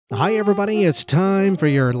Hi, everybody. It's time for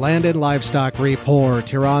your Land and Livestock Report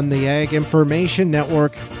here on the Ag Information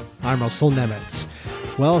Network. I'm Russell Nemitz.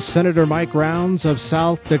 Well, Senator Mike Rounds of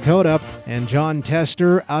South Dakota and John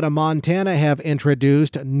Tester out of Montana have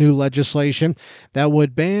introduced new legislation that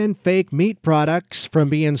would ban fake meat products from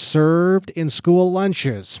being served in school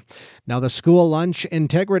lunches. Now, the School Lunch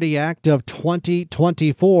Integrity Act of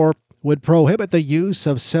 2024 would prohibit the use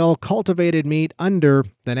of cell-cultivated meat under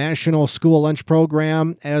the National School Lunch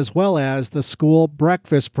Program as well as the School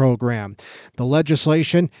Breakfast Program. The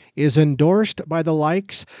legislation is endorsed by the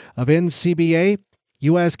likes of NCBA,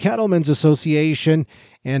 U.S. Cattlemen's Association,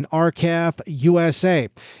 and RCAF USA.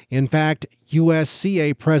 In fact,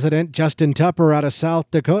 USCA President Justin Tupper out of South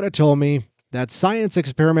Dakota told me that science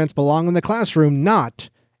experiments belong in the classroom, not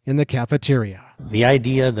in the cafeteria. The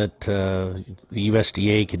idea that the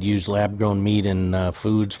USDA could use lab-grown meat in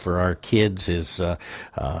foods for our kids is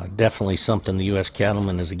definitely something the U.S.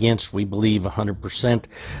 Cattleman is against. We believe 100%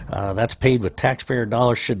 that's paid with taxpayer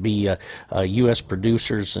dollars should be U.S.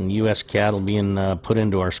 producers and U.S. cattle being put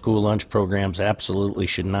into our school lunch programs. Absolutely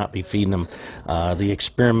should not be feeding them the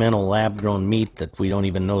experimental lab-grown meat that we don't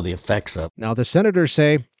even know the effects of. Now, the senators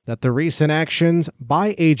say that the recent actions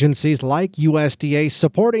by agencies like USDA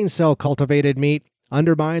supporting cell-cultivated meat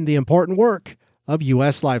undermine the important work of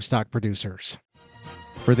U.S. livestock producers.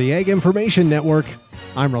 For the Ag Information Network,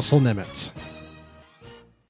 I'm Russell Nemitz.